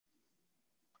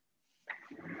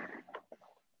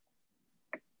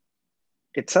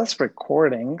It says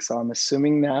recording, so I'm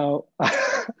assuming now.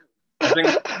 I think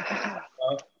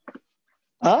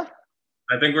Huh?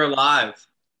 I think we're live.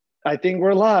 I think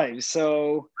we're live.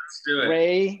 So, Let's do it.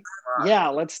 Ray, yeah,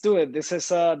 let's do it. This is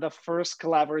the first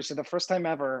collaboration, the first time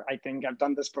ever. I think I've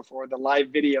done this before, the live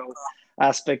video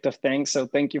aspect of things. So,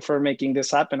 thank you for making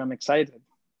this happen. I'm excited.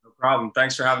 No problem.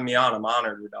 Thanks for having me on. I'm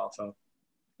honored, Rodolfo.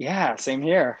 Yeah, same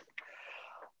here.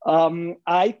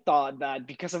 I thought that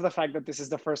because of the fact that this is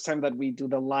the first time that we do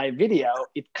the live video,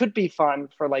 it could be fun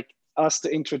for like us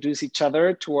to introduce each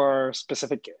other to our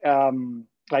specific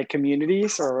like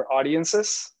communities or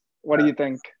audiences. What do Uh, you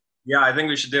think? yeah, I think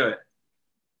we should do it.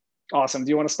 Awesome. Do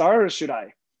you want to start or should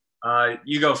I?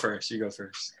 You go first. You go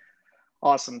first.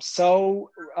 Awesome.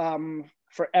 So,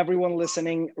 for everyone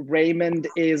listening, Raymond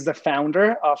is the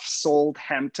founder of Sold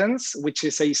Hamptons, which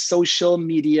is a social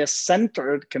media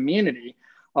centered community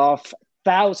of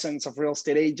thousands of real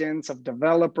estate agents, of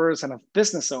developers, and of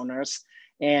business owners.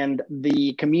 And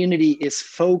the community is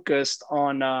focused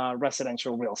on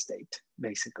residential real estate, That's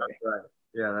basically. right.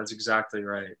 Yeah, that's exactly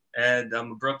right. And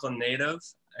I'm a Brooklyn native,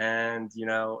 and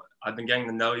I've been getting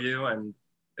to know you, and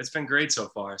it's been great so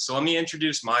far. So let me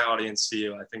introduce my audience to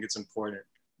you. I think it's important.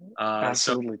 So,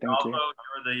 Absolutely. Thank Alpo, you.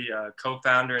 you're the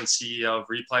co-founder and CEO of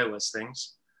Replay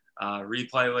Listings.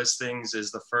 Replay Listings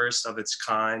is the first of its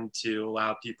kind to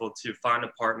allow people to find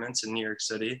apartments in New York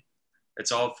City.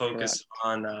 It's all Correct. focused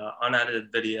on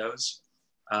unedited videos.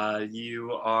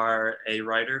 You are a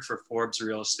writer for Forbes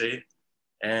Real Estate,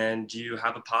 and you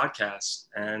have a podcast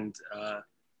and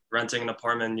renting an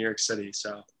apartment in New York City.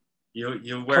 So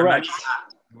you wear many Correct.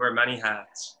 hats. You wear many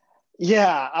hats.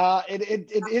 Yeah,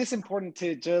 it is important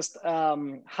to just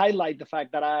highlight the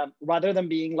fact that rather than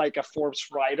being like a Forbes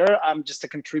writer, I'm just a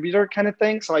contributor kind of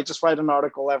thing. So I just write an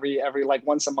article every like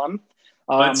once a month,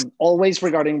 But it's always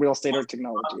regarding real estate or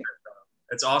technology.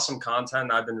 it's awesome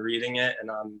content. I've been reading it,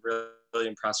 and I'm really, really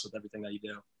impressed with everything that you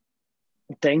do.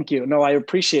 Thank you. No, I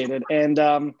appreciate it. And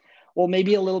well,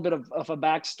 maybe a little bit of a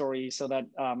backstory so that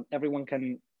everyone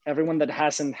that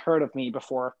hasn't heard of me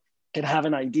before can have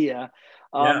an idea.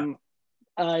 Yeah. Um,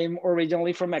 I'm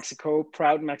originally from Mexico,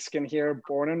 proud Mexican here,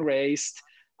 born and raised.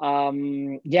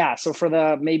 Yeah, so for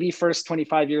the maybe first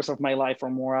 25 years of my life or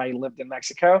more, I lived in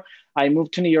Mexico. I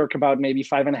moved to New York about maybe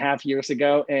 5.5 years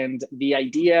ago. And the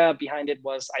idea behind it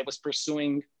was I was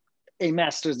pursuing a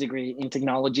master's degree in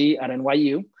technology at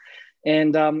NYU.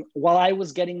 And while I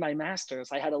was getting my master's,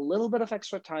 I had a little bit of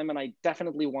extra time and I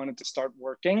definitely wanted to start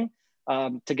working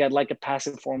to get like a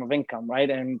passive form of income, right?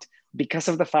 And because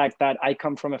of the fact that I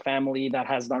come from a family that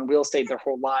has done real estate their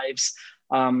whole lives,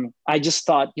 I just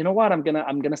thought, you know what, I'm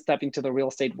gonna step into the real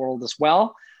estate world as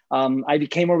well. I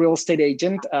became a real estate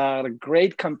agent at a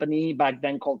great company back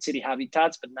then called City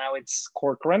Habitats, but now it's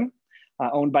Corcoran,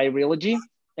 owned by Realogy.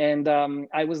 And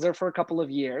I was there for a couple of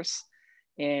years.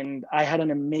 And I had an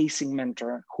amazing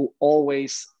mentor who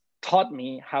always taught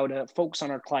me how to focus on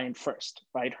our client first,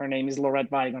 right? Her name is Lorette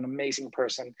Weig, an amazing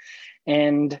person.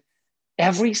 And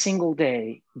every single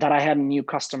day that I had a new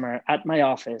customer at my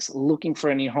office looking for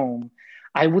a new home,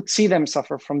 I would see them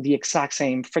suffer from the exact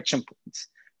same friction points.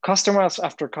 Customers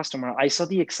after customer, I saw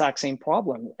the exact same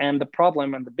problem. And the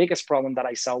problem and the biggest problem that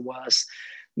I saw was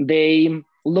they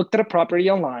looked at a property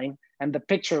online and the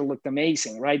picture looked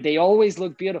amazing, right? They always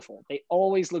look beautiful. They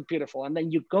always look beautiful. And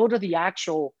then you go to the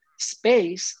actual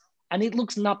space and it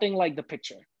looks nothing like the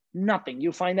picture. Nothing.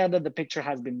 You find out that the picture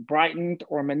has been brightened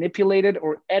or manipulated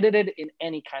or edited in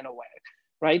any kind of way,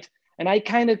 right? And I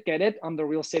kind of get it on the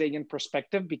real estate agent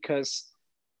perspective because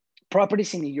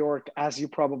properties in New York, as you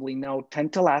probably know,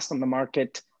 tend to last on the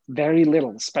market very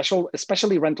little,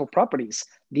 especially rental properties.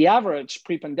 The average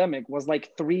pre-pandemic was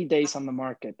like 3 days on the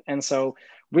market. And so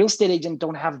real estate agents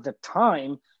don't have the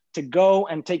time to go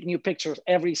and take new pictures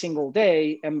every single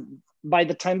day. And by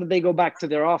the time that they go back to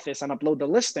their office and upload the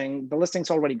listing's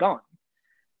already gone.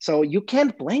 So you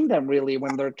can't blame them really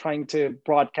when they're trying to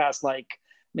broadcast like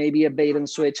maybe a bait and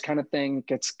switch kind of thing.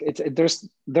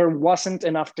 There wasn't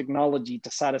enough technology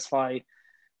to satisfy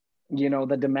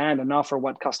the demand enough for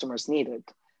what customers needed,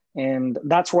 and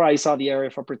that's where I saw the area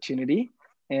of opportunity.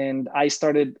 And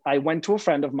I went to a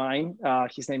friend of mine.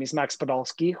 His name is Max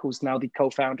Podolsky, who's now the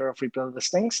co-founder of Replay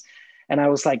Listings. And I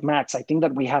was like, Max, I think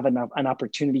that we have an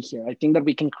opportunity here. I think that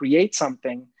we can create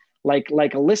something like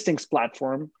a listings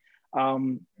platform,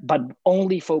 but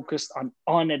only focused on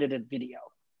unedited video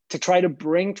to try to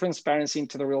bring transparency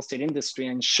into the real estate industry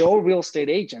and show real estate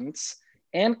agents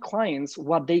and clients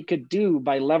what they could do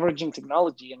by leveraging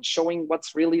technology and showing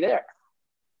what's really there,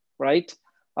 right?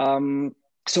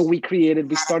 So we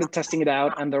started testing it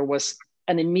out, and there was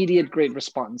an immediate great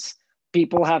response.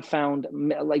 people have found,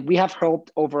 like we have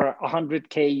helped over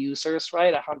 100K users,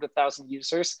 right? 100,000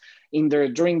 users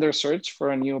during their search for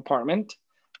a new apartment,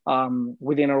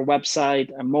 within our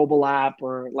website, a mobile app,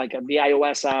 or like the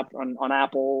iOS app on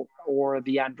Apple, or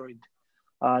the Android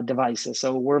devices.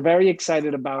 So we're very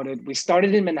excited about it. We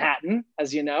started in Manhattan,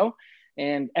 as you know,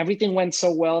 and everything went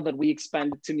so well that we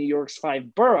expanded to New York's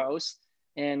 5 boroughs.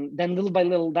 And then little by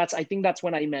little, I think that's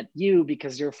when I met you,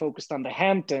 because you're focused on the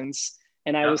Hamptons.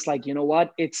 And I Yep. was like, you know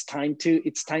what? It's time to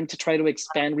try to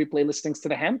expand Replay Listings to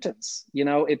the Hamptons. You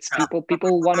know, it's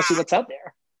people want to see what's out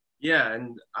there. Yeah,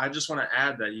 and I just want to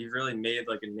add that you've really made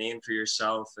like a name for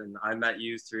yourself. And I met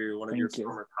you through one of your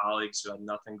former colleagues who had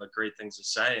nothing but great things to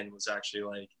say, and was actually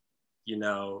like, you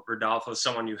know, Rodolfo's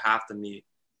someone you have to meet.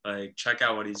 Like, check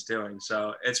out what he's doing.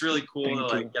 So it's really cool to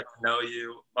like get to know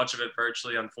you. Much of it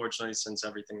virtually, unfortunately, since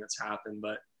everything that's happened.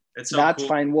 But it's so that's cool.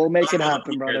 Fine. We'll make it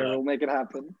happen, brother. We'll make it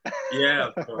happen. Yeah,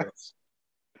 of course.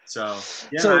 So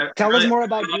yeah, so tell us more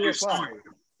about you as well. Story.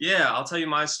 Yeah, I'll tell you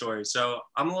my story. So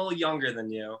I'm a little younger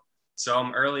than you. So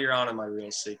I'm earlier on in my real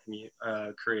estate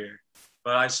career.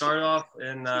 But I started off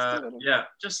in,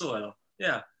 just a little.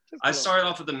 Yeah. I started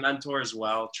off with a mentor as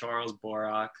well, Charles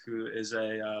Borak, who is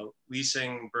a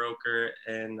leasing broker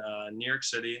in New York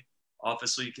City,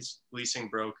 office leasing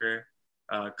broker,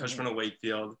 Cushman &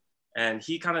 Wakefield. And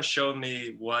he kind of showed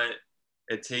me what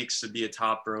it takes to be a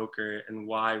top broker and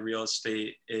why real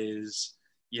estate is,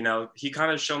 you know, he kind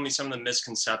of showed me some of the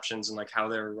misconceptions and like how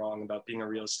they were wrong about being a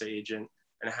real estate agent,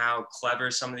 and how clever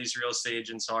some of these real estate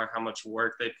agents are, how much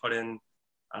work they put in,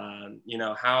 you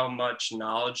know, how much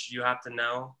knowledge you have to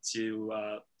know to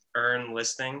earn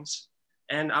listings.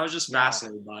 And I was just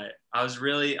fascinated by it. I was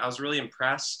really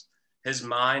impressed. His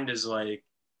mind is like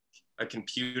a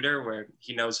computer where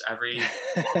he knows every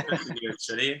office in New York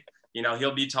City. You know,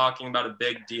 he'll be talking about a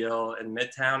big deal in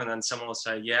Midtown, and then someone will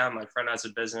say, yeah, my friend has a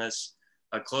business,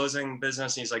 a closing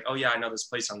business. And he's like, oh yeah, I know this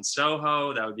place on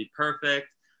Soho. That would be perfect.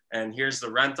 And here's the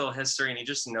rental history. And he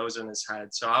just knows it in his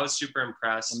head. So I was super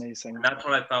impressed. Amazing. And that's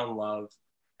when I fell in love.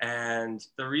 And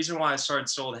the reason why I started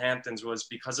Sold Hamptons was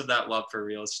because of that love for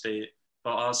real estate,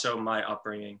 but also my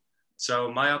upbringing. So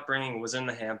my upbringing was in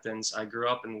the Hamptons. I grew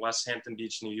up in West Hampton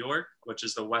Beach, New York, which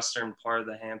is the western part of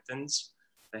the Hamptons.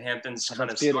 The Hamptons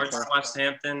kind of starts in West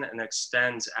Hampton and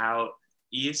extends out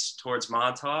east towards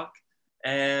Montauk.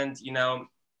 And, you know,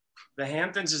 the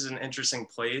Hamptons is an interesting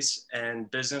place, and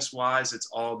business-wise, it's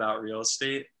all about real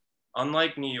estate.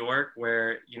 Unlike New York,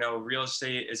 where, you know, real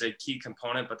estate is a key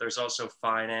component, but there's also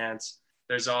finance,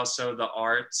 there's also the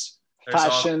arts, there's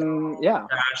fashion,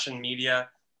 fashion, media.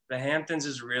 The Hamptons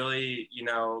is really, you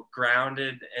know,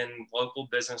 grounded in local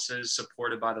businesses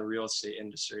supported by the real estate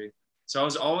industry. So I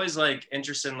was always like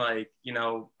interested in like, you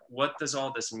know, what does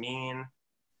all this mean?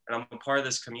 And I'm a part of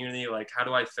this community. Like, how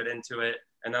do I fit into it?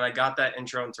 And then I got that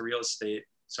intro into real estate.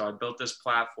 So I built this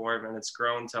platform, and it's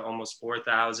grown to almost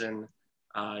 4,000,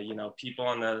 you know, people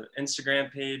on the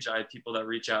Instagram page. I have people that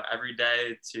reach out every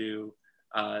day to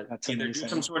either do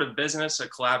some sort of business, a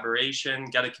collaboration,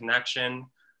 get a connection,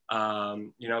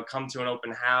 you know, come to an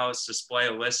open house, display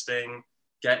a listing,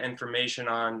 get information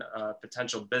on a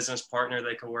potential business partner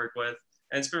they could work with.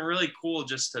 And it's been really cool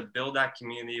just to build that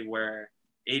community where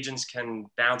agents can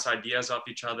bounce ideas off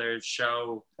each other,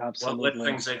 show what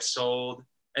listings they've sold,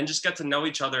 and just get to know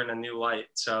each other in a new light.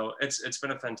 So it's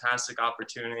been a fantastic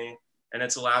opportunity, and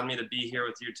it's allowed me to be here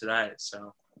with you today.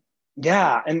 So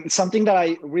yeah, and something that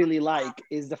I really like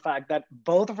is the fact that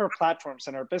both of our platforms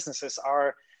and our businesses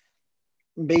are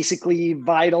basically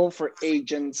vital for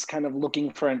agents kind of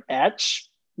looking for an edge,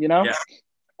 you know,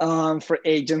 for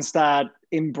agents that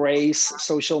embrace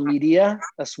social media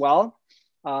as well.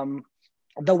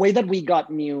 The way that we got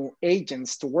new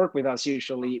agents to work with us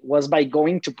usually was by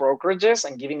going to brokerages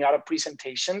and giving out a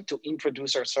presentation to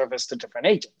introduce our service to different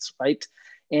agents, right?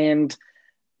 And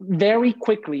very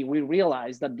quickly, we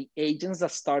realized that the agents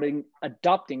that started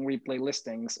adopting Replay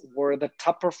Listings were the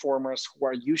top performers who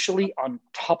are usually on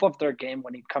top of their game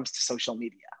when it comes to social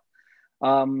media.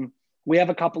 We have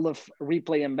a couple of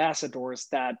Replay ambassadors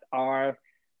that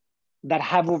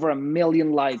have over 1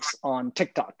 million likes on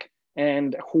TikTok,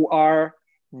 and who are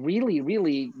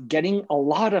really getting a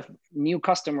lot of new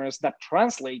customers that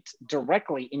translate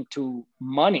directly into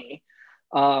money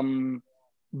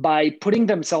by putting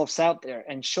themselves out there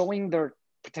and showing their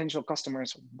potential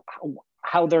customers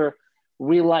how their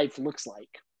real life looks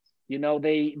like. You know,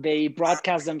 they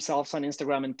broadcast themselves on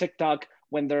Instagram and TikTok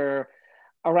when they're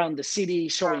around the city,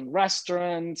 showing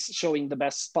restaurants, showing the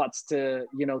best spots to,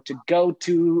 you know, to go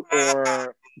to,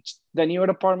 or the new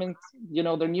apartment, you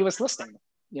know, their newest listing,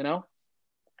 you know?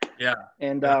 Yeah.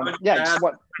 And And I would yeah, add, just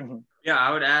what. Mhm. yeah,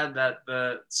 I would add that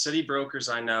the city brokers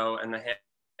I know and the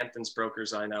Hamptons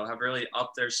brokers I know have really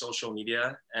upped their social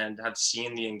media and have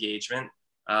seen the engagement.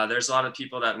 There's a lot of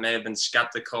people that may have been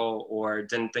skeptical or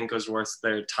didn't think it was worth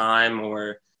their time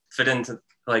or fit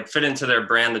into their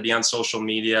brand to be on social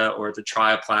media or to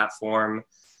try a platform.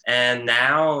 And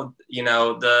now,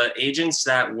 the agents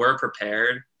that were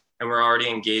prepared and were already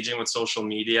engaging with social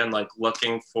media and like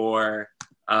looking for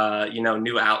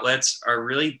new outlets are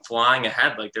really flying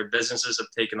ahead. Like their businesses have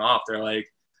taken off. They're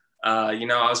like, I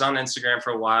was on Instagram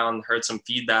for a while and heard some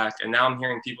feedback, and now I'm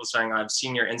hearing people saying, I've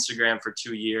seen your Instagram for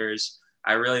 2 years.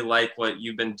 I really like what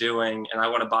you've been doing, and I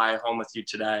want to buy a home with you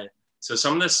today. So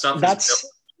some of this stuff is built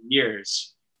That's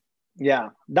years. Yeah,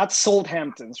 that's Sold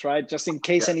Hamptons, right? Just in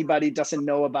case Yeah. anybody doesn't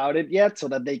know about it yet, so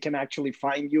that they can actually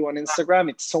find you on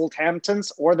Instagram. It's Sold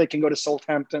Hamptons, or they can go to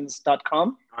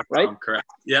soldhamptons.com, right? Correct.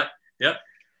 Yep. Yep.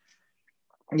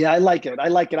 Yeah, I like it. I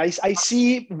like it. I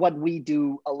see what we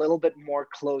do a little bit more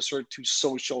closer to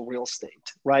social real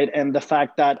estate, right? And the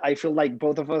fact that I feel like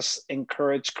both of us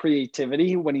encourage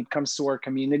creativity when it comes to our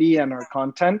community and our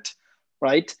content,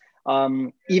 right?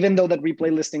 Even though that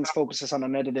Replay Listings focuses on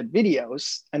unedited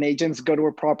videos, and agents go to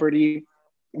a property,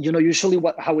 usually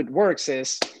how it works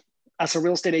is, as a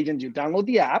real estate agent, you download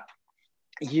the app,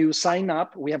 you sign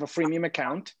up, we have a freemium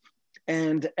account,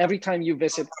 and every time you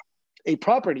visit a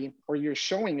property or you're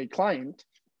showing a client,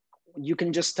 you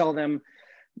can just tell them,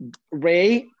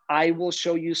 Ray, I will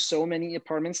show you so many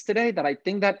apartments today that I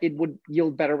think that it would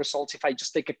yield better results if I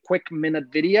just take a quick minute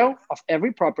video of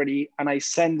every property and I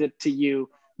send it to you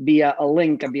via a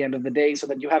link at the end of the day, so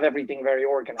that you have everything very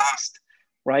organized,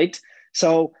 right?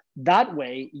 So that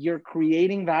way you're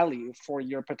creating value for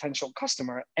your potential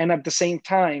customer. And at the same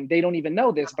time, they don't even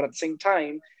know this, but at the same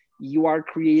time, you are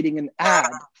creating an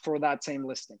ad for that same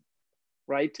listing.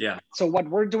 Right? Yeah. So what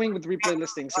we're doing with Replay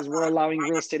Listings is we're allowing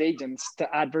real estate agents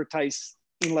to advertise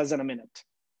in less than a minute.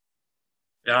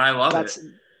 Yeah, I love it.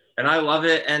 And I love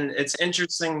it. And it's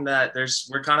interesting that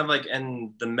we're kind of like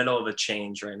in the middle of a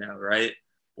change right now, right?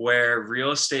 Where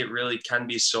real estate really can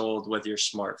be sold with your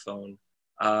smartphone.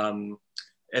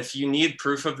 If you need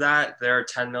proof of that, there are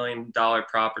 $10 million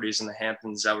properties in the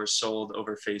Hamptons that were sold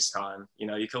over FaceTime.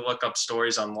 You can look up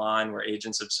stories online where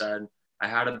agents have said, I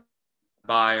had a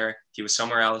buyer, he was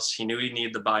somewhere else, he knew he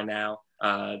needed to buy now.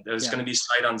 There was going to be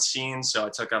sight unseen, so I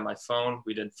took out my phone,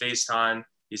 we did FaceTime,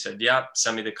 he said, yep,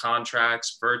 send me the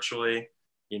contracts virtually,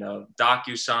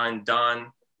 DocuSign, done,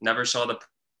 never saw the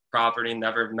property,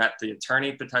 never met the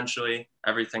attorney potentially,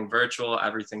 everything virtual,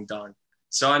 everything done.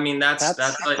 So I mean, that's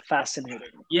like fascinating.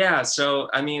 Yeah, so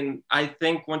I mean, I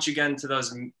think once you get into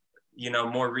those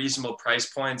more reasonable price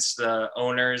points, the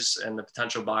owners and the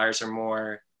potential buyers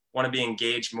want to be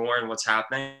engaged more in what's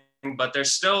happening, but they're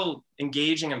still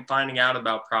engaging and finding out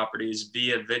about properties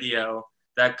via video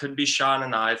that could be shot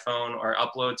on an iPhone or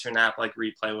upload to an app like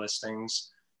Replay Listings.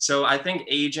 So I think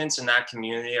agents in that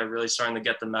community are really starting to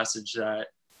get the message that,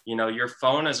 your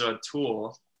phone is a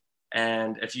tool,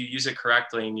 and if you use it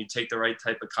correctly and you take the right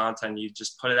type of content, you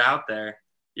just put it out there,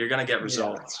 you're going to get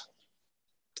results.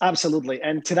 Yeah. Absolutely.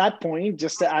 And to that point,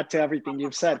 just to add to everything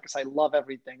you've said, because I love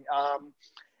everything,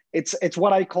 it's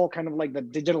what I call kind of like the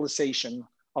digitalization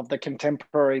of the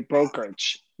contemporary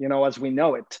brokerage, as we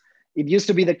know it. It used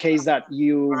to be the case that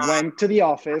you went to the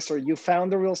office or you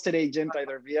found a real estate agent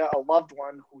either via a loved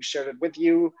one who shared it with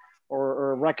you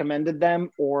or recommended them,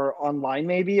 or online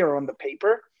maybe, or on the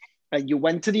paper. And you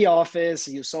went to the office,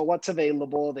 you saw what's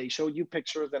available, they showed you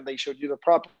pictures, and they showed you the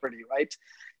property, right?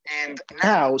 And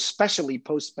now, especially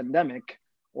post-pandemic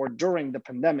or during the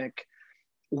pandemic,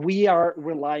 we are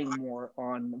relying more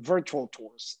on virtual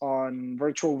tours, on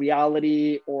virtual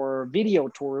reality or video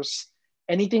tours,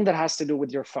 anything that has to do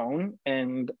with your phone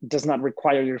and does not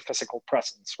require your physical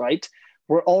presence, right?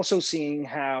 We're also seeing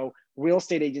how real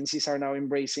estate agencies are now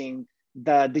embracing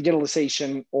the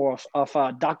digitalization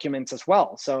of documents as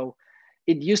well. So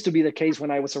it used to be the case when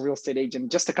I was a real estate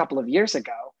agent just a couple of years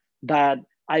ago that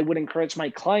I would encourage my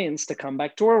clients to come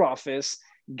back to our office,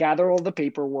 gather all the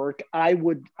paperwork. I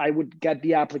would get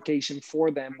the application for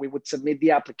them. We would submit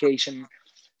the application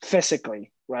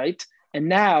physically, right? And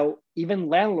now even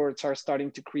landlords are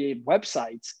starting to create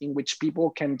websites in which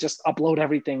people can just upload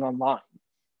everything online.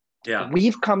 Yeah.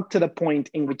 We've come to the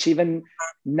point in which even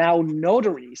now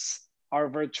notaries are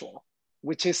virtual,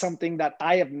 which is something that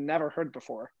I have never heard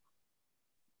before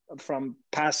from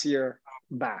past year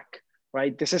back,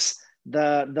 right? This is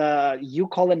the you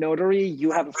call a notary,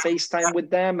 you have a FaceTime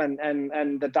with them,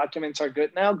 and the documents are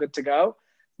good to go.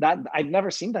 That I've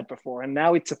never seen that before, and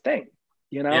now it's a thing.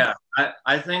 Yeah,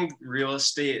 I think real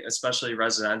estate, especially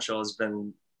residential, has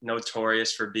been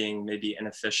notorious for being maybe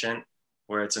inefficient,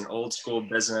 where it's an old school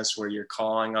business where you're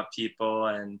calling up people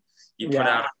and you put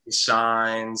out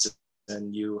signs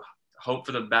and you hope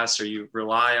for the best, or you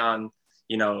rely on,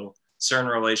 you know, certain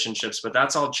relationships, but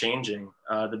that's all changing.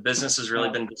 The business has really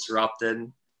been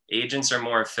disrupted. Agents are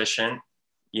more efficient.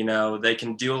 You know, they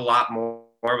can do a lot more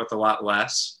with a lot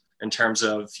less, in terms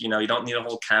of, you know, you don't need a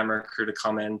whole camera crew to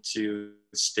come in to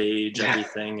stage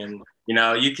everything. And, you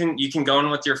know, you can go in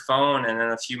with your phone, and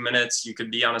in a few minutes you could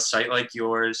be on a site like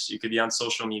yours. You could be on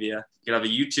social media. You could have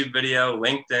a YouTube video,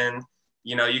 LinkedIn.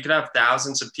 You know, you could have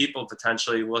thousands of people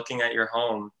potentially looking at your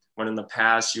home, when in the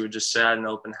past you would just sit at an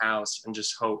open house and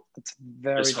just hope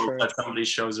that somebody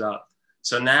shows up.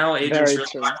 So now agents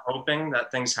are hoping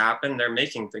that things happen. They're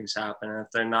making things happen. And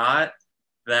if they're not,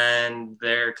 then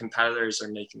their competitors are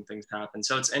making things happen.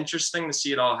 So it's interesting to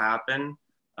see it all happen.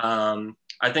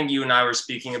 I think you and I were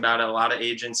speaking about it. A lot of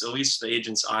agents, at least the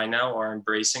agents I know, are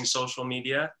embracing social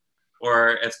media,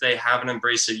 or if they haven't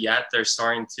embraced it yet, they're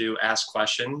starting to ask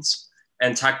questions.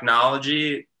 And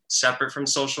technology, separate from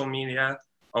social media,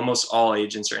 almost all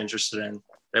agents are interested in.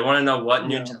 They want to know what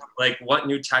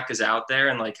new tech is out there,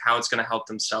 and like how it's going to help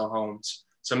them sell homes.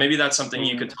 So maybe that's something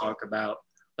you could talk about,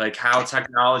 like how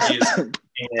technology is making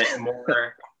it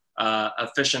more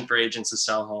efficient for agents to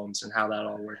sell homes, and how that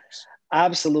all works.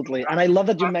 Absolutely. And I love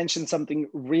that you mentioned something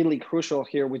really crucial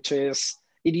here, which is,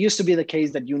 it used to be the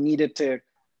case that you needed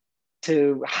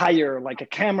to hire like a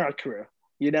camera crew,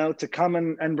 you know, to come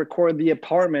and record the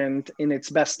apartment in its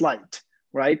best light,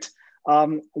 right?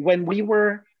 When we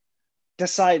were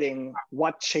deciding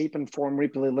what shape and form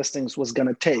Replay Listings was going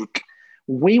to take,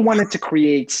 we wanted to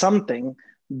create something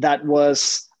that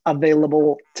was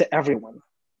available to everyone,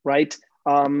 right?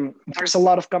 There's a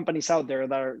lot of companies out there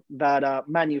that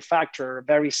manufacture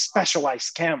very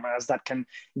specialized cameras that can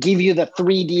give you the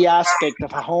 3D aspect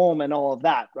of a home and all of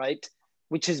that, right?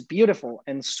 Which is beautiful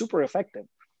and super effective.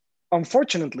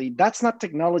 Unfortunately, that's not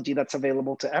technology that's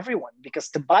available to everyone, because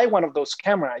to buy one of those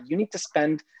cameras, you need to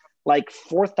spend like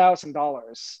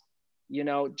 $4,000, you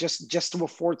know, just to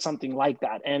afford something like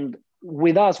that. And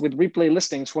with us, with Replay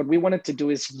Listings, what we wanted to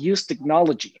do is use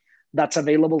technology that's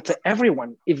available to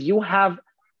everyone. If you have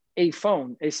a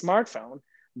phone, a smartphone,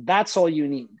 that's all you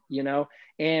need, you know?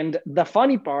 And the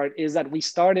funny part is that we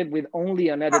started with only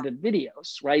unedited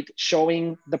videos, right?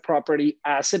 Showing the property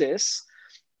as it is.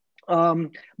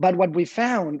 But what we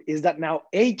found is that now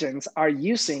agents are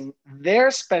using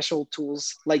their special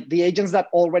tools, like the agents that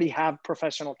already have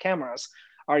professional cameras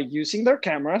are using their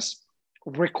cameras,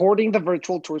 recording the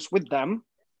virtual tours with them,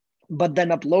 but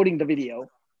then uploading the video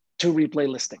to Replay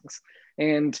Listings.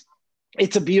 And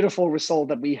it's a beautiful result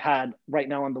that we had right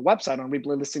now on the website on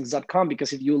replaylistings.com,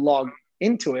 because if you log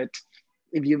into it,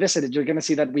 if you visit it, you're going to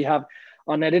see that we have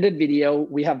unedited video,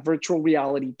 we have virtual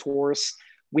reality tours.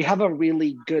 We have a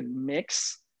really good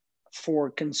mix for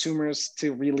consumers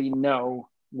to really know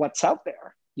what's out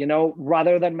there, you know,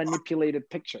 rather than manipulated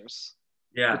pictures,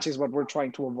 which is what we're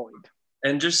trying to avoid.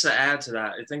 And just to add to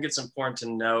that, I think it's important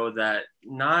to know that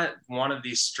not one of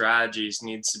these strategies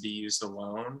needs to be used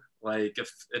alone. Like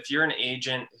if you're an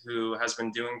agent who has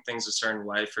been doing things a certain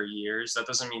way for years, that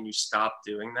doesn't mean you stop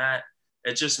doing that.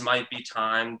 It just might be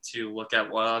time to look at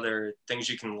what other things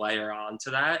you can layer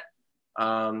onto that.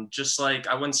 Just like,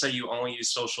 I wouldn't say you only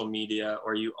use social media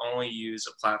or you only use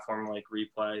a platform like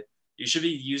Replay. You should be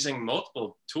using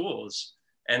multiple tools.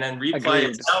 And then Replay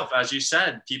itself, as you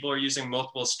said, people are using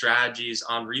multiple strategies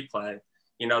on Replay.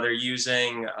 You know, they're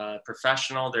using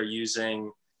professional, they're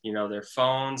using, you know, their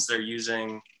phones, they're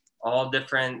using all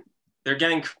different, they're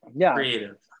getting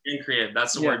creative. Getting creative.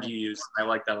 That's the word you use. I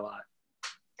like that a lot.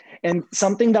 And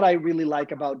something that I really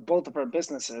like about both of our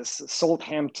businesses,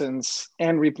 Salthampton's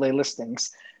and Replay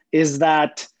Listings, is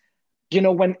that, you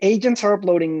know, when agents are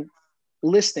uploading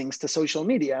listings to social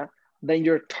media, then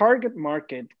your target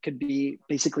market could be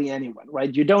basically anyone,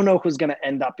 right? You don't know who's going to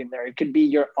end up in there. It could be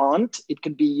your aunt, it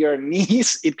could be your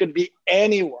niece, it could be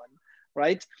anyone,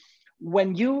 right?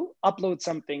 When you upload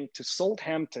something to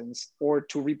Salthampton's or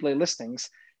to Replay Listings,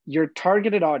 your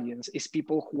targeted audience is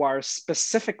people who are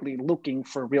specifically looking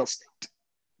for real estate,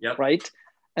 right?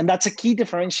 And that's a key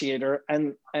differentiator.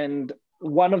 And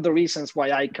one of the reasons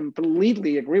why I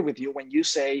completely agree with you when you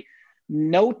say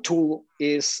no tool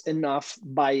is enough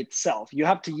by itself. You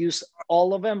have to use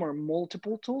all of them or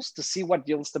multiple tools to see what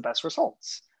yields the best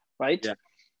results, right?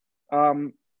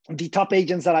 The top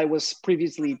agents that I was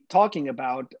previously talking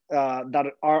about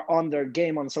that are on their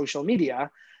game on social media,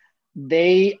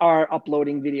 they are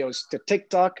uploading videos to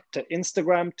TikTok, to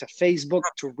Instagram, to Facebook,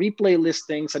 to Replay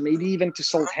Listings, and maybe even to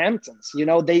Salthampton's. You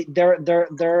know,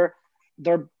 they're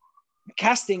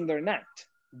casting their net,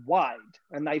 wide.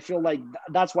 And I feel like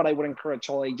that's what I would encourage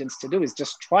all agents to do, is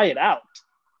just try it out,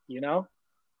 you know?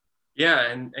 Yeah,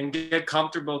 and get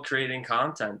comfortable creating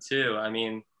content too. I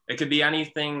mean, it could be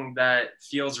anything that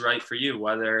feels right for you,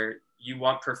 whether you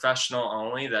want professional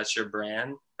only, that's your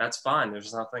brand, that's fine.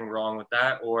 There's nothing wrong with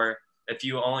that. Or if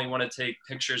you only want to take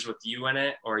pictures with you in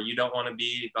it, or you don't want to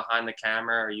be behind the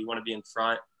camera, or you want to be in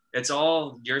front, it's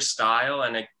all your style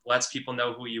and it lets people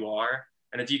know who you are.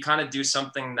 And if you kind of do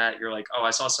something that you're like, oh,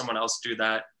 I saw someone else do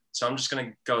that, so I'm just going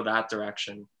to go that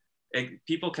direction,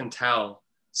 people can tell.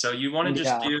 So Yeah, you want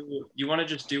to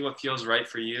just do what feels right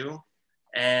for you.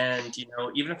 And, you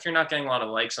know, even if you're not getting a lot of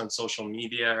likes on social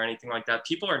media or anything like that,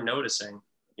 people are noticing,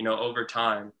 you know, over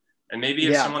time. And maybe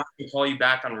if yeah. someone can call you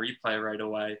back on replay right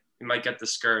away, you might get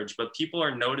discouraged, but people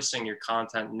are noticing your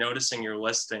content, noticing your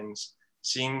listings,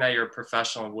 seeing that you're a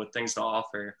professional with things to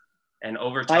offer. And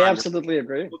over I time, absolutely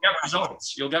agree. you'll get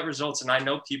results. You'll get results. And I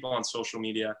know people on social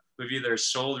media who've either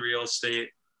sold real estate,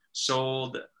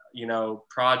 sold, you know,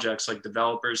 projects, like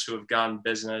developers who have gotten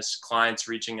business, clients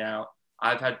reaching out.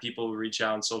 I've had people reach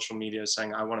out on social media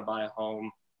saying, I want to buy a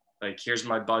home. Like, here's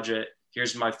my budget.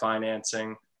 Here's my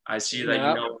financing. I see that you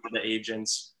Yeah. know the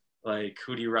agents. Like,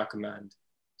 who do you recommend?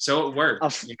 So it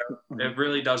works. You know, it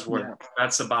really does Yeah. work.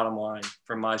 That's the bottom line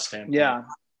from my standpoint. Yeah.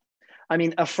 I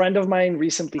mean, a friend of mine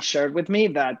recently shared with me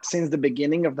that since the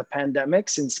beginning of the pandemic,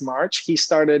 since March, he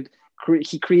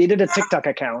created a TikTok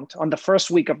account on the first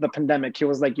week of the pandemic. He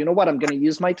was like, you know what? I'm going to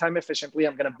use my time efficiently.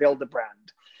 I'm going to build a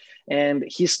brand. And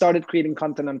he started creating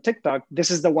content on TikTok.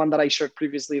 This is the one that I shared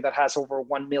previously that has over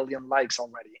 1 million likes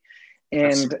already.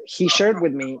 That's And he shared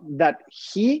with me that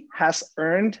he has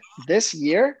earned this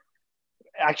year,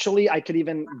 actually, I could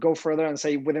even go further and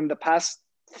say within the past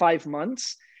 5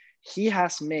 months, he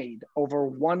has made over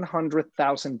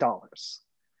 $100,000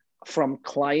 from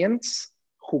clients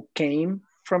who came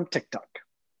from TikTok.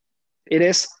 It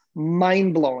is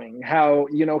mind blowing how,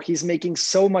 you know, he's making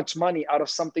so much money out of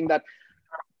something that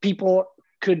people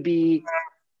could be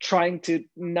trying to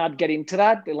not get into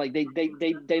that. Like they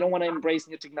don't want to embrace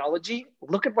new technology.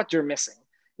 Look at what you're missing.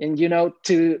 And, you know,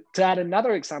 to add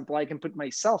another example, I can put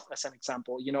myself as an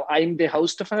example. You know, I'm the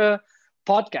host of a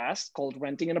podcast called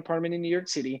Renting an Apartment in New York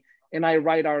City, and I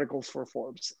write articles for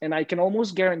Forbes. And I can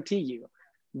almost guarantee you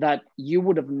that you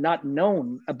would have not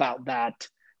known about that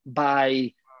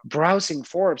by browsing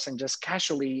Forbes and just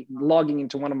casually logging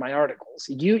into one of my articles.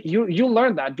 You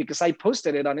learned that because I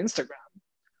posted it on Instagram,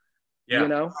 you yeah.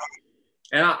 know?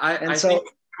 And And I think so,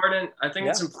 it's important. I think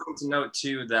yeah, it's important to note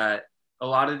too that a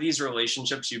lot of these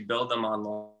relationships, you build them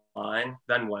online,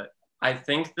 then what? I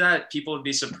think that people would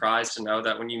be surprised to know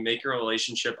that when you make a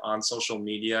relationship on social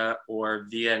media or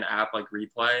via an app like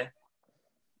Replay,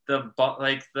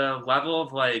 the level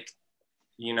of like,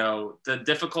 you know, the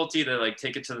difficulty to like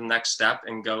take it to the next step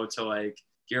and go to like,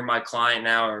 you're my client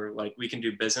now, or like we can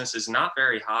do business, is not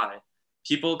very high.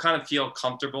 People kind of feel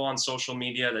comfortable on social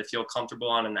media. They feel comfortable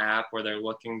on an app where they're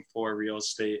looking for real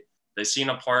estate. They see an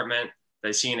apartment,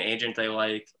 they see an agent they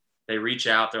like, they reach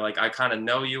out, they're like, I kind of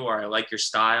know you, or I like your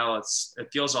style. It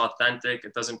feels authentic.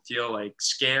 It doesn't feel like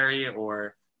scary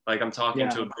or like I'm talking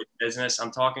to yeah, a big business.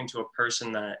 I'm talking to a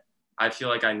person that I feel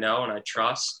like I know and I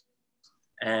trust.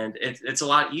 And it's a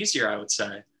lot easier, I would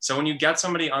say. So when you get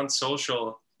somebody on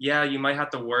social, yeah, you might have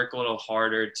to work a little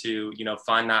harder to, you know,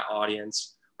 find that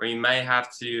audience, or you may have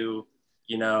to,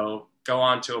 you know, go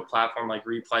onto a platform like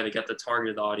Replay to get the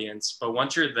targeted audience. But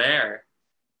once you're there,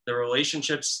 the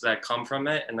relationships that come from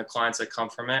it and the clients that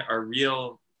come from it are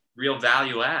real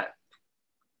value add.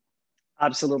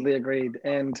 absolutely agreed.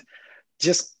 And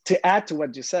just to add to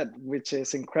what you said, which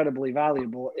is incredibly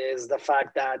valuable, is the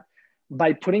fact that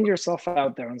by putting yourself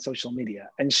out there on social media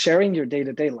and sharing your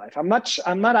day-to-day life, I'm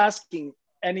not asking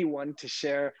anyone to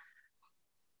share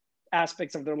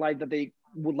aspects of their life that they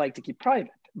would like to keep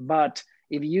private. But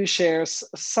if you share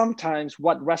sometimes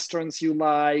what restaurants you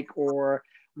like or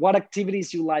what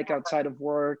activities you like outside of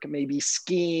work, maybe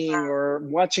skiing or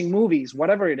watching movies,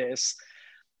 whatever it is,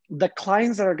 the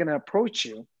clients that are going to approach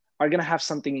you are going to have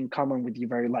something in common with you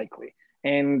very likely.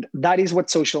 And that is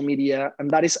what social media, and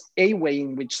that is a way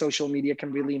in which social media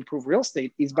can really improve real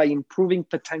estate, is by improving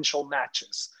potential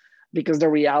matches. Because the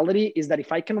reality is that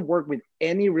if I can work with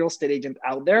any real estate agent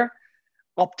out there,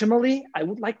 optimally, I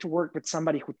would like to work with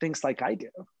somebody who thinks like I do,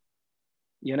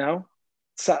 you know?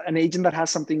 So an agent that has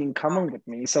something in common with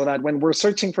me, so that when we're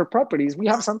searching for properties, we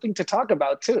have something to talk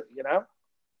about too, you know?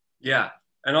 Yeah.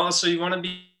 And also you want to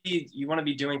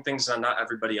be doing things that not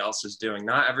everybody else is doing.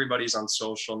 Not everybody's on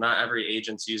social. Not every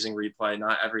agent's using Replay.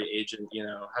 Not every agent, you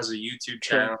know, has a YouTube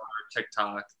True. channel or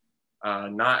TikTok.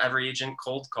 Not every agent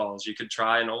cold calls. You could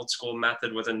try an old school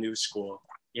method with a new school.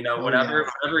 You know, Oh yeah.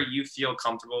 whatever you feel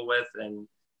comfortable with. And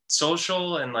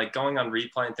social and like going on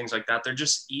replay and things like that, they're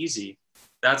just easy.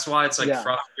 That's why it's like Yeah.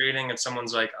 frustrating if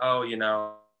someone's like, oh, you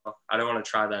know, I don't want to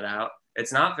try that out.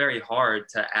 It's not very hard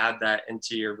to add that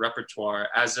into your repertoire.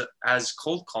 As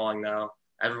cold calling though,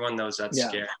 everyone knows that's Yeah.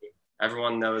 scary.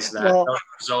 Everyone knows that Well, those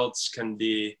results can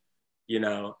be, you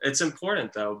know, it's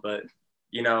important though, but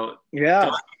you know, yeah.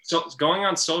 going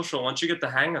on social, once you get the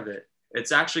hang of it,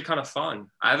 it's actually kind of fun.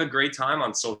 I have a great time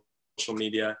on social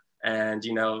media, and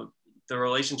you know, the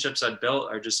relationships I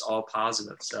built are just all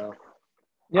positive. So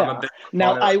I'm a Yeah. big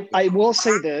Now, proponent. I will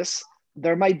say this.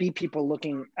 There might be people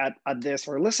looking at this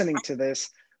or listening to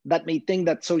this that may think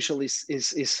that social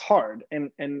is hard.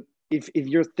 And if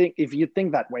you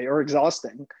think that way or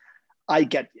exhausting, I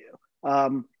get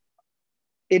you.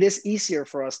 It is easier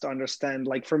for us to understand,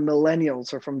 like for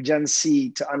millennials or from Gen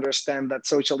Z to understand that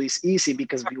social is easy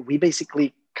because we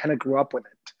basically kind of grew up with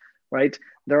it, right?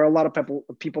 There are a lot of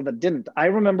people that didn't. I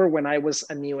remember when I was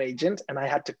a new agent and I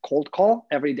had to cold call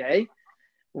every day.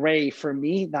 Ray, for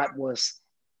me, that was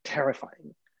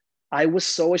terrifying. I was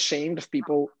so ashamed of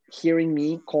people hearing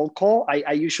me cold call.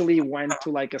 I usually went to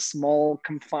like a small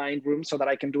confined room so that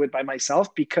I can do it by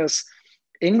myself because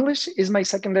English is my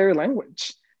secondary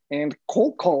language. And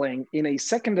cold calling in a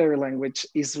secondary language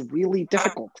is really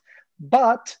difficult.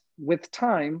 But with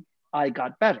time, I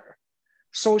got better.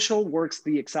 Social works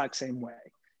the exact same way.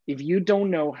 If you don't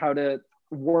know how to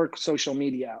work social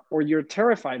media or you're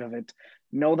terrified of it,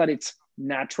 know that it's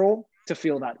natural to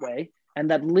feel that way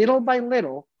and that little by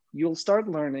little, you'll start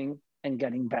learning and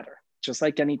getting better, just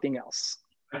like anything else.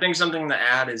 I think something to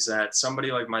add is that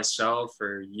somebody like myself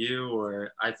or you,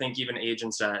 or I think even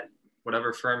agents at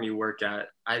whatever firm you work at,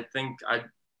 I think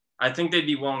they'd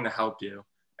be willing to help you.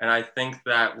 And I think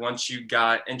that once you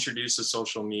got introduced to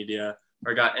social media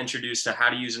or got introduced to how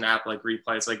to use an app like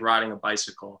Replay, it's like riding a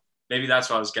bicycle. Maybe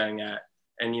that's what I was getting at.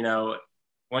 And you know,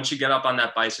 once you get up on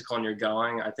that bicycle and you're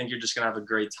going, I think you're just gonna have a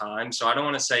great time. So I don't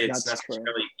want to say it's That's true.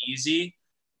 necessarily easy,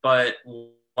 but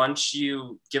once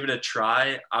you give it a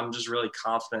try, I'm just really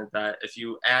confident that if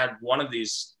you add one of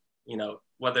these, you know,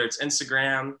 whether it's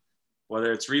Instagram,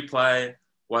 whether it's Replay,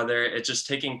 whether it's just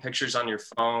taking pictures on your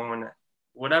phone,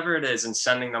 whatever it is, and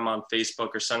sending them on Facebook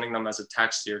or sending them as a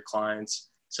text to your clients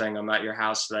saying, I'm at your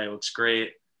house today, it looks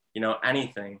great, you know,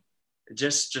 anything.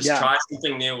 Just Yeah. try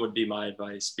something new would be my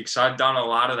advice, because I've done a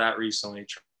lot of that recently,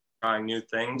 trying new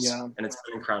things, Yeah. and it's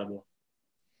been incredible.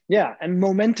 Yeah, and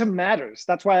momentum matters.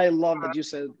 That's why I love that you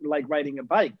said like riding a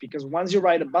bike, because once you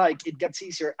ride a bike, it gets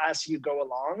easier as you go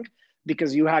along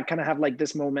because you kind of have like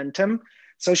this momentum.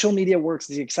 Social media works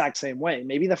the exact same way.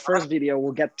 Maybe the first video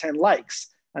will get 10 likes,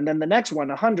 and then the next one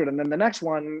 100, and then the next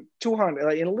one 200.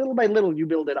 Like, and little by little, you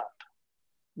build it up,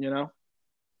 you know?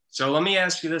 So let me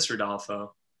ask you this,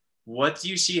 Rodolfo. What do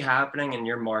you see happening in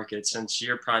your market since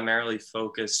you're primarily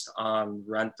focused on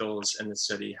rentals in the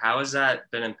city? How has that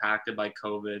been impacted by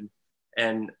COVID?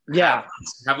 And Yeah,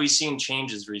 have we seen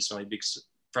changes recently? Because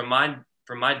from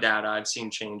my data, I've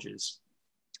seen changes.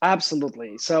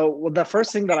 absolutely. So well, the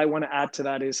first thing that I want to add to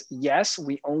that is yes,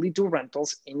 we only do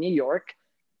rentals in New York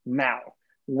now.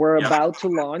 We're Yep. about to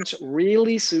launch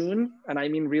really soon, and I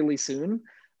mean really soon.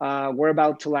 We're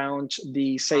about to launch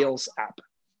the sales app.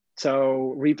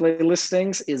 So Replay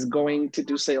Listings is going to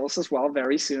do sales as well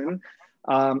very soon.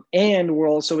 And we're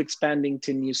also expanding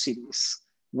to new cities.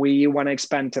 We want to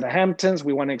expand to the Hamptons.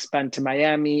 We want to expand to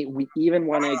Miami. We even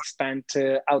want to expand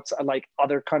to outside, like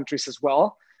other countries as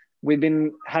well. We've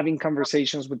been having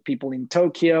conversations with people in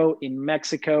Tokyo, in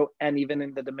Mexico, and even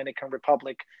in the Dominican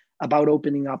Republic about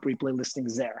opening up Replay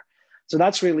Listings there. So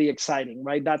that's really exciting,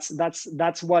 right?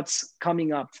 That's what's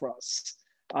coming up for us.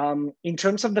 In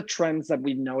terms of the trends that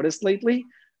we've noticed lately,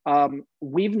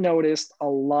 we've noticed a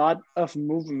lot of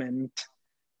movement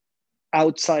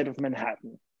outside of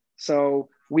Manhattan. So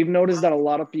we've noticed that a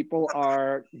lot of people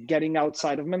are getting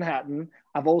outside of Manhattan.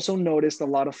 I've also noticed a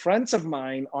lot of friends of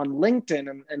mine on LinkedIn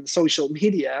and social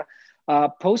media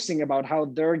posting about how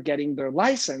they're getting their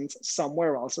license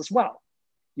somewhere else as well.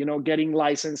 You know, getting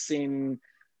licensed in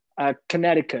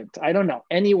Connecticut, I don't know,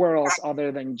 anywhere else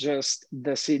other than just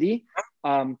the city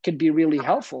could be really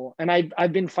helpful. And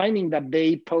I've been finding that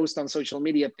they post on social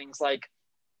media things like,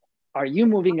 are you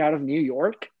moving out of New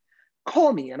York?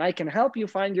 Call me and I can help you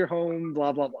find your home,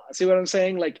 blah, blah, blah. See what I'm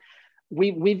saying? Like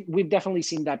we've definitely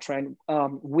seen that trend.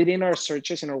 Within our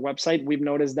searches in our website, we've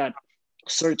noticed that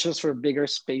searches for bigger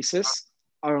spaces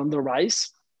are on the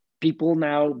rise. People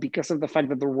now, because of the fact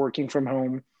that they're working from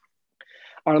home,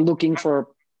 are looking for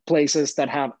places that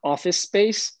have office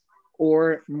space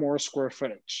or more square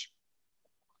footage.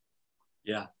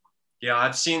 Yeah. Yeah,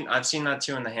 I've seen that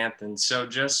too in the Hamptons. So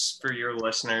just for your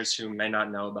listeners who may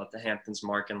not know about the Hamptons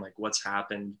market and like what's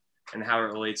happened and how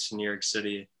it relates to New York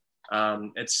City,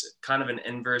 it's kind of an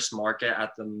inverse market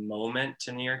at the moment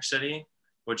to New York City,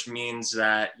 which means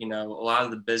that a lot of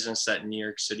the business that New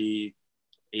York City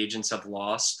agents have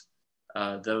lost,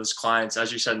 those clients,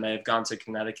 as you said, may have gone to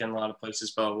Connecticut and a lot of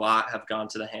places, but a lot have gone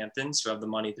to the Hamptons who have the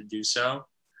money to do so.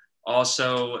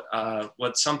 Also,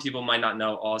 what some people might not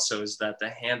know also is that the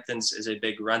Hamptons is a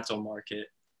big rental market,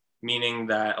 meaning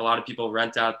that a lot of people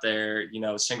rent out their,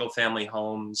 single family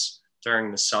homes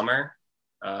during the summer,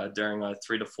 during a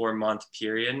 3 to 4 month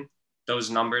period. Those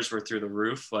numbers were through the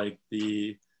roof. Like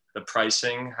the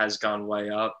pricing has gone way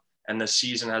up and the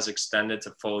season has extended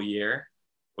to full year,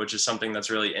 which is something that's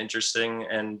really interesting.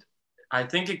 And I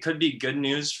think it could be good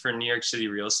news for New York City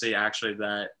real estate, actually,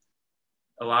 that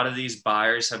a lot of these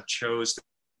buyers have chose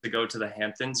to go to the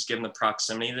Hamptons given the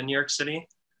proximity to New York City.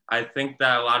 I think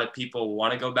that a lot of people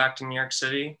want to go back to New York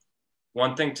City.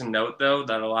 One thing to note, though,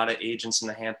 that a lot of agents in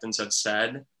the Hamptons have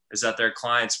said is that their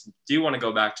clients do want to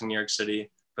go back to New York City,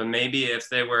 but maybe if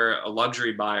they were a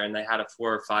luxury buyer and they had a $4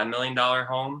 or $5 million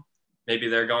home, maybe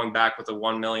they're going back with a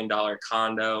 $1 million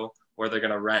condo or they're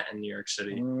going to rent in New York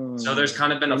City. So there's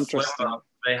kind of been a flip up.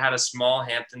 They had a small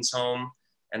Hamptons home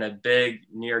and a big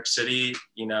New York City,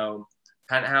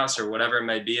 penthouse or whatever it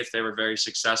may be if they were very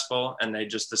successful, and they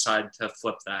just decided to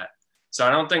flip that. So I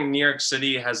don't think New York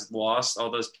City has lost all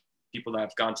those people that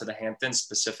have gone to the Hamptons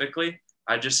specifically.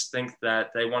 I just think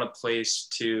that they want a place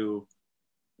to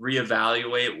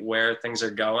reevaluate where things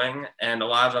are going, and a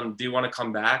lot of them do want to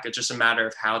come back. It's just a matter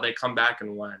of how they come back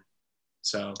and when.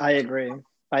 So I agree.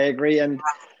 And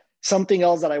something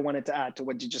else that I wanted to add to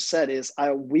what you just said is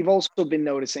we've also been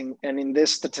noticing, and in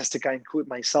this statistic I include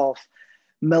myself,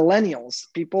 millennials,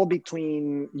 people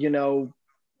between,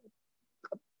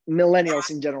 millennials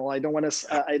in general. I don't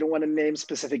want to name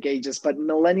specific ages, but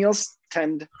millennials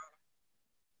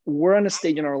we're in a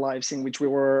stage in our lives in which we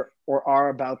were or are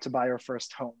about to buy our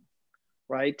first home,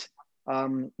 right?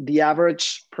 The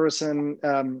average person,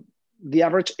 the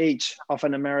average age of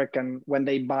an American when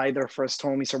they buy their first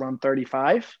home is around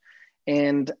 35.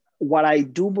 And what I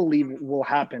do believe will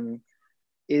happen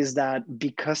is that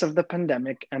because of the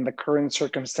pandemic and the current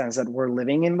circumstance that we're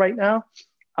living in right now,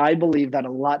 I believe that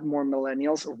a lot more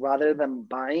millennials, rather than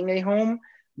buying a home,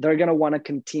 they're going to want to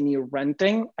continue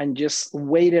renting and just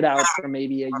wait it out for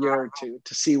maybe a year or two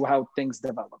to see how things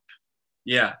develop.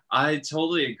 Yeah, I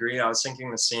totally agree. I was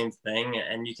thinking the same thing.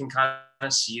 And you can kind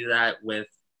of see that with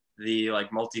the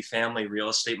like multifamily real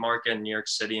estate market in New York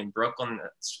City and Brooklyn,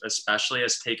 especially,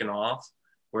 has taken off,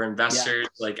 where investors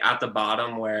like at the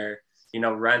bottom where,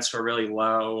 rents were really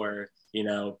low or,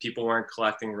 people weren't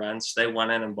collecting rents. They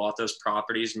went in and bought those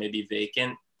properties, maybe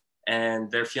vacant,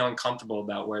 and they're feeling comfortable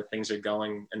about where things are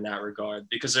going in that regard,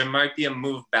 because there might be a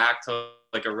move back to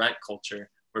like a rent culture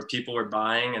where people were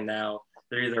buying and now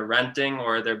they're either renting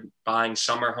or they're buying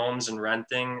summer homes and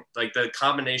renting. Like the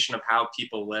combination of how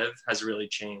people live has really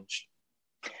changed.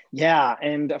 Yeah.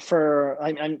 And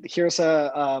here's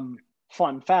a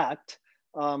fun fact.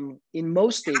 In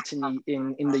most states in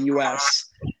the US,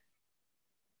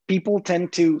 people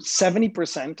tend to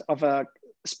 70% of a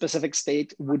specific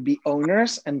state would be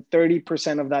owners and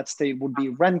 30% of that state would be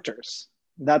renters.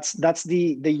 That's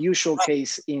the usual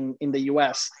case in the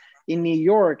US. In New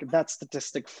York, that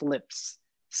statistic flips.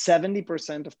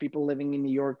 70% of people living in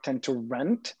New York tend to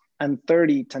rent and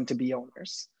 30 tend to be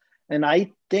owners. And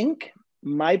I think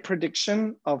my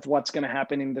prediction of what's going to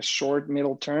happen in the short,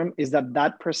 middle term is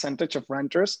that percentage of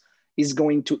renters is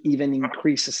going to even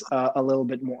increase a little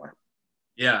bit more.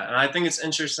 Yeah, and I think it's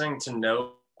interesting to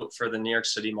note for the New York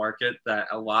City market that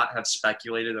a lot have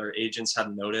speculated or agents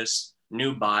have noticed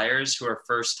new buyers who are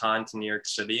first time to New York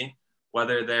City,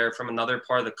 whether they're from another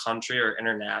part of the country or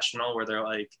international, where they're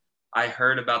like, I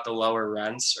heard about the lower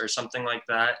rents or something like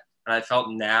that. And I felt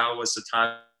now was the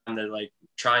time to like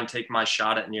try and take my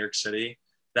shot at New York City.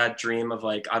 That dream of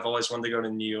like, I've always wanted to go to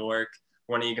New York.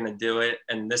 When are you going to do it?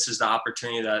 And this is the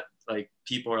opportunity that like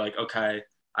people are like, okay,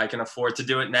 I can afford to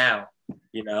do it now,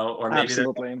 or maybe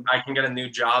I can get a new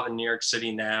job in New York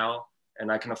City now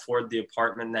and I can afford the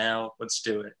apartment now. Let's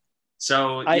do it.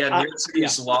 So New York City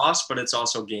is lost, but it's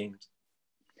also gained.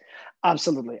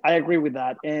 Absolutely. I agree with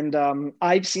that. And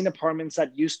I've seen apartments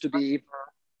that used to be,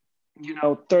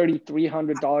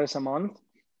 $3,300 a month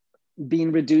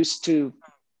being reduced to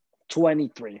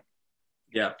 23.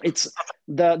 Yeah. It's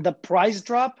the price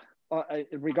drop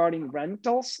regarding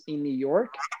rentals in New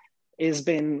York has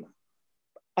been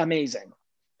amazing.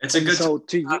 It's a good time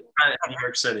to you in New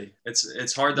York City.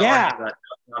 It's hard to argue that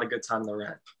it's not a good time to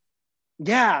rent.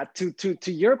 Yeah,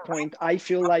 to your point, I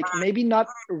feel like maybe not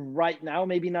right now,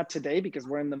 maybe not today, because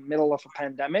we're in the middle of a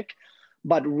pandemic,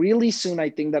 but really soon, I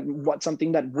think that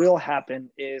something that will happen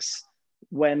is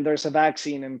when there's a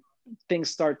vaccine and things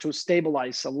start to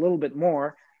stabilize a little bit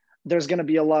more, there's going to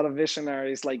be a lot of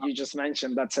visionaries like you just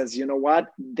mentioned that says, you know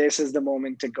what, this is the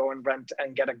moment to go and rent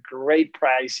and get a great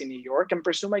price in New York and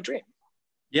pursue my dream.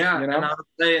 Yeah, You and know? I would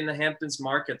say in the Hamptons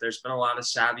market, there's been a lot of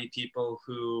savvy people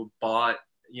who bought,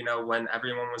 you know, when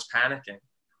everyone was panicking.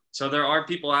 So there are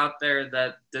people out there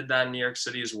that did that in New York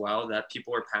City as well, that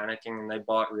people were panicking and they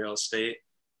bought real estate,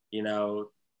 you know,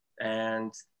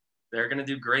 and they're going to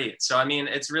do great. So, I mean,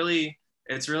 it's really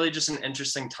just an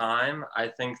interesting time. I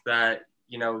think that,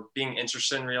 you know, being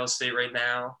interested in real estate right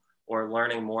now or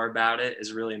learning more about it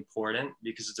is really important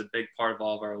because it's a big part of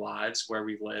all of our lives where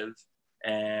we live.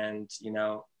 And, you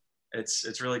know,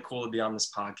 it's really cool to be on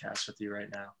this podcast with you right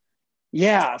now.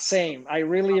 Yeah, same. I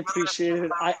really appreciate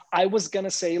it. I was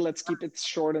gonna say let's keep it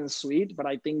short and sweet, but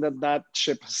I think that that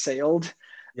ship sailed.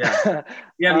 Yeah.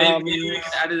 Yeah, maybe we um,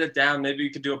 could edit it down. Maybe we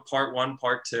could do a part 1,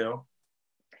 part 2.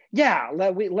 yeah,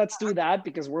 let's do that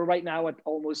because we're right now at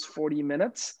almost 40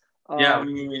 minutes. Yeah,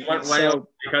 we went way over So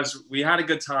because we had a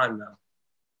good time though.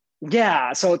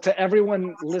 yeah, so to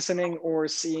everyone listening or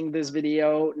seeing this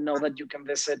video, know that you can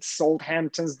visit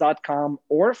salthamptons.com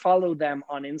or follow them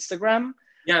on Instagram.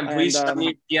 Yeah, and And please send me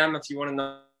a DM if you want to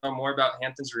know more about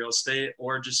Hamptons real estate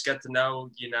or just get to know,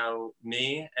 you know,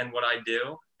 me and what I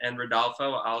do. And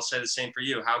Rodolfo, I'll say the same for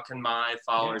you. How can my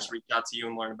followers reach out to you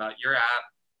and learn about your app,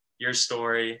 your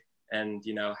story, and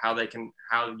you know how you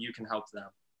can help them?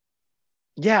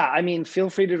 yeah, I mean, feel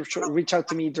free to reach out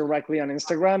to me directly on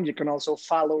Instagram. You can also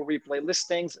follow Replay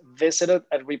Listings, visit it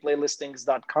at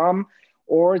replaylistings.com,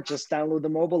 or just download the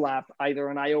mobile app, either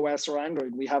on iOS or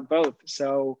Android. We have both.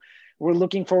 So we're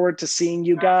looking forward to seeing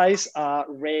you guys.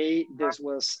 Ray, this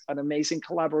was an amazing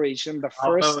collaboration, the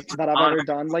first that I've ever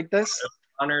done like this.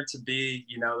 Honored to be,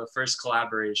 you know, the first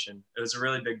collaboration. It was a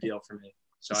really big deal for me.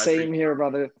 So Same here,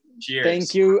 brother. Cheers.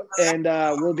 Thank you. And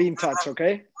we'll be in touch,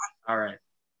 okay? All right.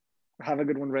 Have a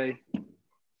good one, Ray.